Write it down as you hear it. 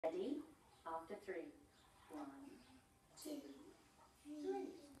Ready? After 3. 1, 2, 3.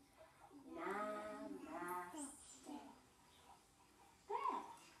 Namaste. There.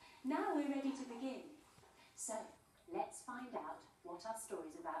 Now we're ready to begin. So, let's find out what our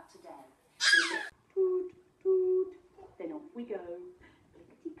story's about today. Toot, toot. Then off we go.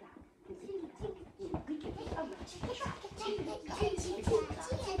 Clickety-clack, clickety-clack.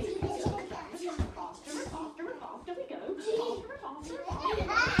 Faster and faster and faster we go. Faster and faster and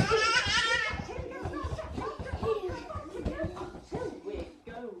faster. Until we're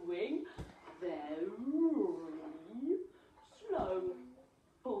going very slow.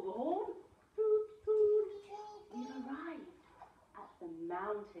 Pull the horn. Toot, toot. We've arrived at the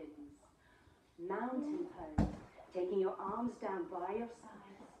mountains. Mountain pose. Taking your arms down by your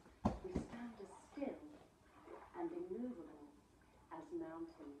sides, we stand as still and immovable as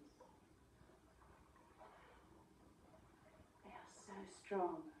mountains. They are so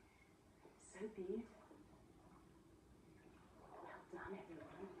strong, so beautiful. Well done,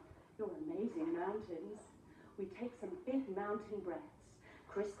 everyone. You're amazing mountains. We take some big mountain breaths,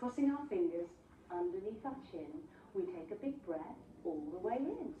 crisscrossing our fingers underneath our chin. We take a big breath all the way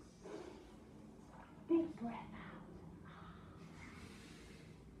in. Big breath out.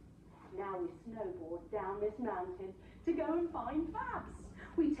 Now we snowboard down this mountain to go and find Fabs.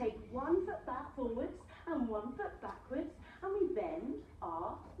 We take 1 foot back forwards and 1 foot backwards, and we bend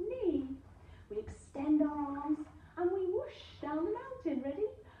our knee. We extend our arms and we whoosh down the mountain. Ready?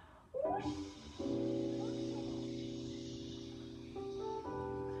 Whoosh.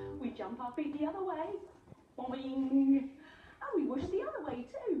 We jump our feet the other way. Boing. And we whoosh the other way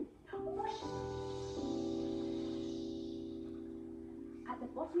too. Whoosh. At the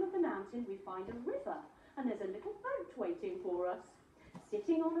bottom of the mountain we find a river, and there's a little boat waiting for us.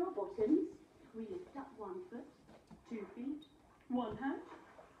 Sitting on our bottoms, we lift up 1 foot, 2 feet, 1 hand,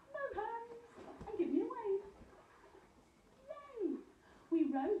 no hands, and give me a wave. Yay! We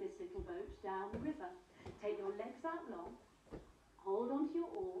row this little boat down the river. Take your legs out long, hold onto your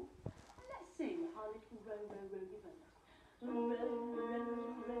oar, and let's sing our little row, row, row your boat. Row,